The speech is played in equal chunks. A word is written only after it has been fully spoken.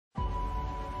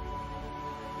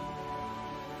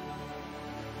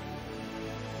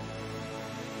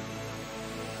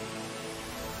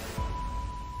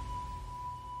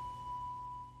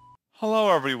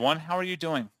Hello everyone, how are you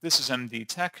doing? This is MD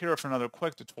Tech here for another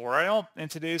quick tutorial. In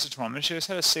today's tutorial, I'm going to show you guys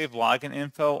how to save login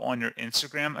info on your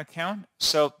Instagram account.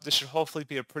 So this should hopefully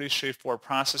be a pretty straightforward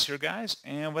process here, guys.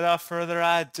 And without further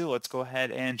ado, let's go ahead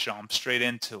and jump straight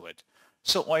into it.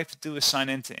 So what you have to do is sign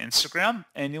into Instagram,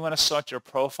 and you want to select your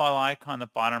profile icon in the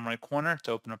bottom right corner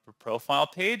to open up your profile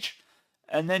page.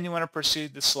 And then you want to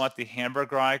proceed to select the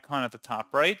hamburger icon at the top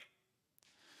right.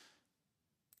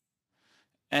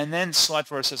 And then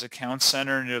select where it says Account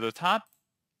Center near the top.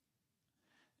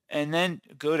 And then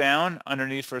go down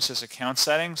underneath where it says Account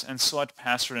Settings and select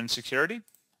Password and Security.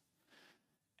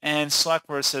 And select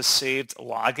where it says Saved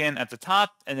Login at the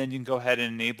top. And then you can go ahead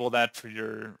and enable that for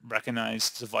your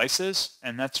recognized devices.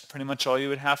 And that's pretty much all you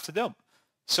would have to do.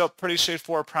 So pretty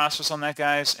straightforward process on that,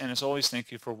 guys. And as always,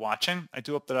 thank you for watching. I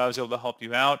do hope that I was able to help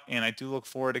you out. And I do look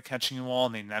forward to catching you all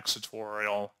in the next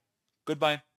tutorial. Goodbye.